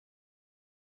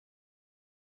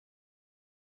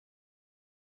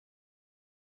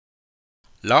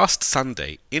Last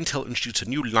Sunday, Intel introduced a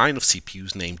new line of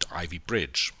CPUs named Ivy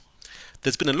Bridge.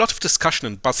 There's been a lot of discussion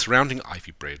and buzz surrounding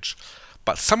Ivy Bridge,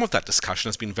 but some of that discussion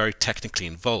has been very technically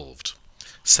involved.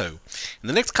 So, in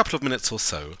the next couple of minutes or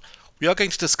so, we are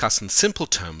going to discuss in simple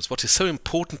terms what is so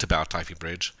important about Ivy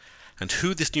Bridge and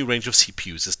who this new range of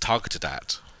CPUs is targeted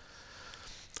at.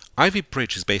 Ivy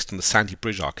Bridge is based on the Sandy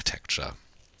Bridge architecture.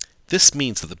 This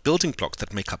means that the building blocks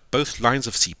that make up both lines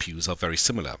of CPUs are very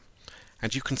similar,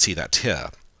 and you can see that here.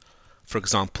 For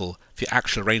example, the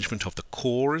actual arrangement of the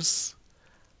cores,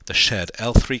 the shared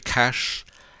L3 cache,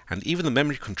 and even the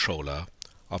memory controller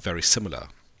are very similar.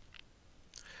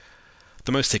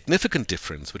 The most significant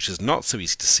difference, which is not so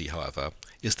easy to see however,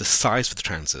 is the size of the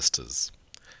transistors.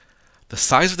 The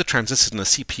size of the transistors in a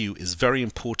CPU is very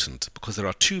important because there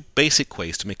are two basic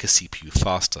ways to make a CPU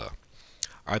faster.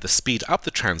 Either speed up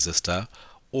the transistor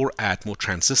or add more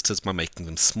transistors by making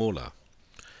them smaller.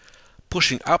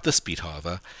 Pushing up the speed,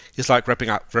 however, is like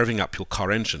revving up your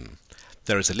car engine.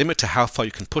 There is a limit to how far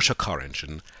you can push a car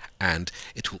engine, and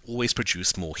it will always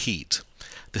produce more heat.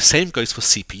 The same goes for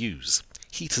CPUs.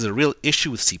 Heat is a real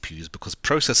issue with CPUs because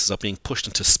processors are being pushed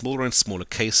into smaller and smaller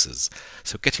cases,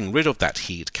 so getting rid of that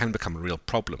heat can become a real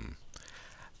problem.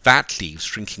 That leaves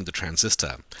shrinking the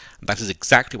transistor, and that is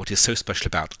exactly what is so special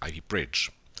about Ivy Bridge.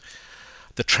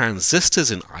 The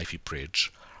transistors in Ivy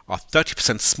Bridge are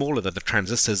 30% smaller than the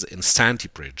transistors in Sandy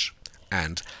Bridge,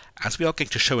 and, as we are going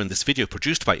to show in this video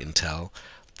produced by Intel,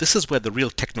 this is where the real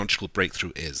technological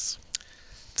breakthrough is.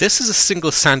 This is a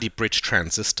single Sandy Bridge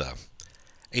transistor.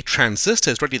 A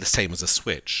transistor is really the same as a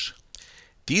switch.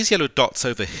 These yellow dots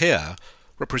over here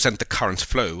represent the current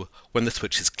flow when the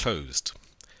switch is closed.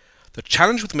 The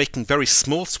challenge with making very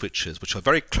small switches, which are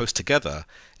very close together,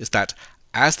 is that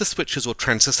as the switches or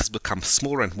transistors become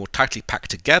smaller and more tightly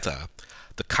packed together,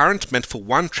 the current meant for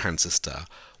one transistor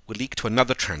will leak to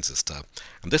another transistor,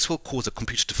 and this will cause a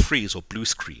computer to freeze or blue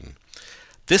screen.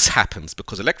 This happens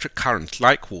because electric current,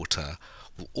 like water,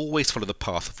 will always follow the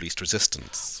path of least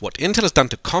resistance. What Intel has done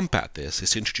to combat this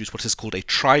is to introduce what is called a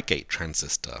tri-gate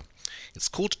transistor. It's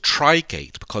called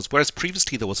tri-gate because whereas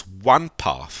previously there was one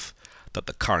path that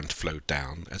the current flowed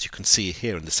down, as you can see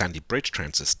here in the Sandy Bridge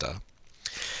transistor,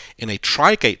 in a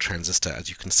tri-gate transistor, as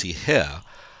you can see here,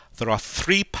 there are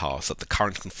three paths that the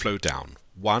current can flow down.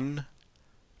 1,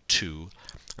 2,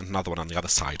 and another one on the other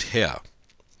side here.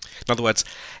 In other words,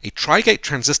 a tri-gate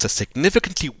transistor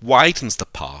significantly widens the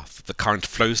path the current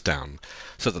flows down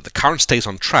so that the current stays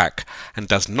on track and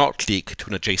does not leak to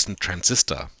an adjacent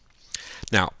transistor.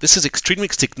 Now, this is extremely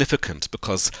significant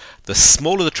because the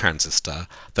smaller the transistor,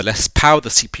 the less power the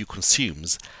CPU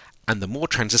consumes, and the more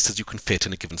transistors you can fit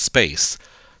in a given space,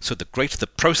 so the greater the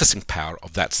processing power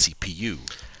of that CPU.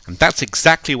 And that's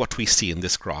exactly what we see in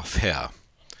this graph here.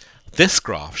 This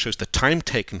graph shows the time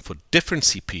taken for different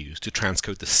CPUs to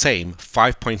transcode the same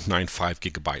 5.95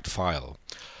 gigabyte file.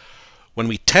 When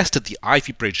we tested the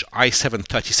Ivy Bridge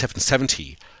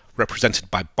i7-3770, represented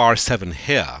by bar 7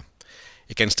 here,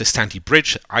 against a Sandy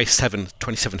Bridge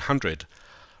i7-2700,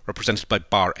 represented by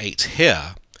bar 8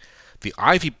 here, the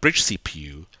Ivy Bridge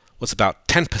CPU was about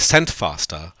 10%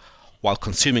 faster while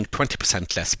consuming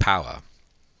 20% less power.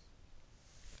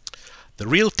 The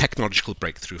real technological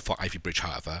breakthrough for Ivy Bridge,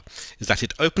 however, is that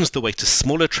it opens the way to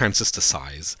smaller transistor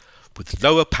size with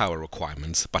lower power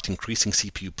requirements but increasing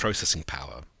CPU processing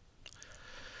power.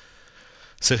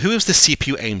 So who is this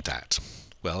CPU aimed at?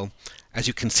 Well, as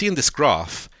you can see in this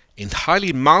graph, in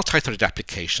highly multi-threaded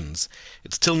applications,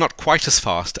 it's still not quite as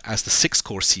fast as the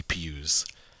 6-core CPUs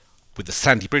with the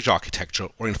Sandy Bridge architecture,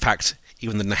 or in fact,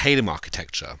 even the Nehalem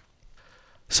architecture.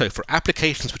 So for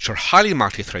applications which are highly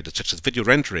multi-threaded, such as video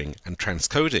rendering and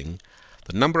transcoding,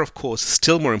 the number of cores is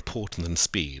still more important than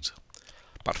speed.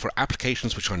 But for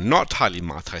applications which are not highly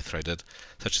multi-threaded,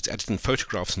 such as editing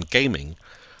photographs and gaming,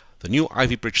 the new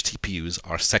Ivy Bridge CPUs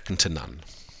are second to none.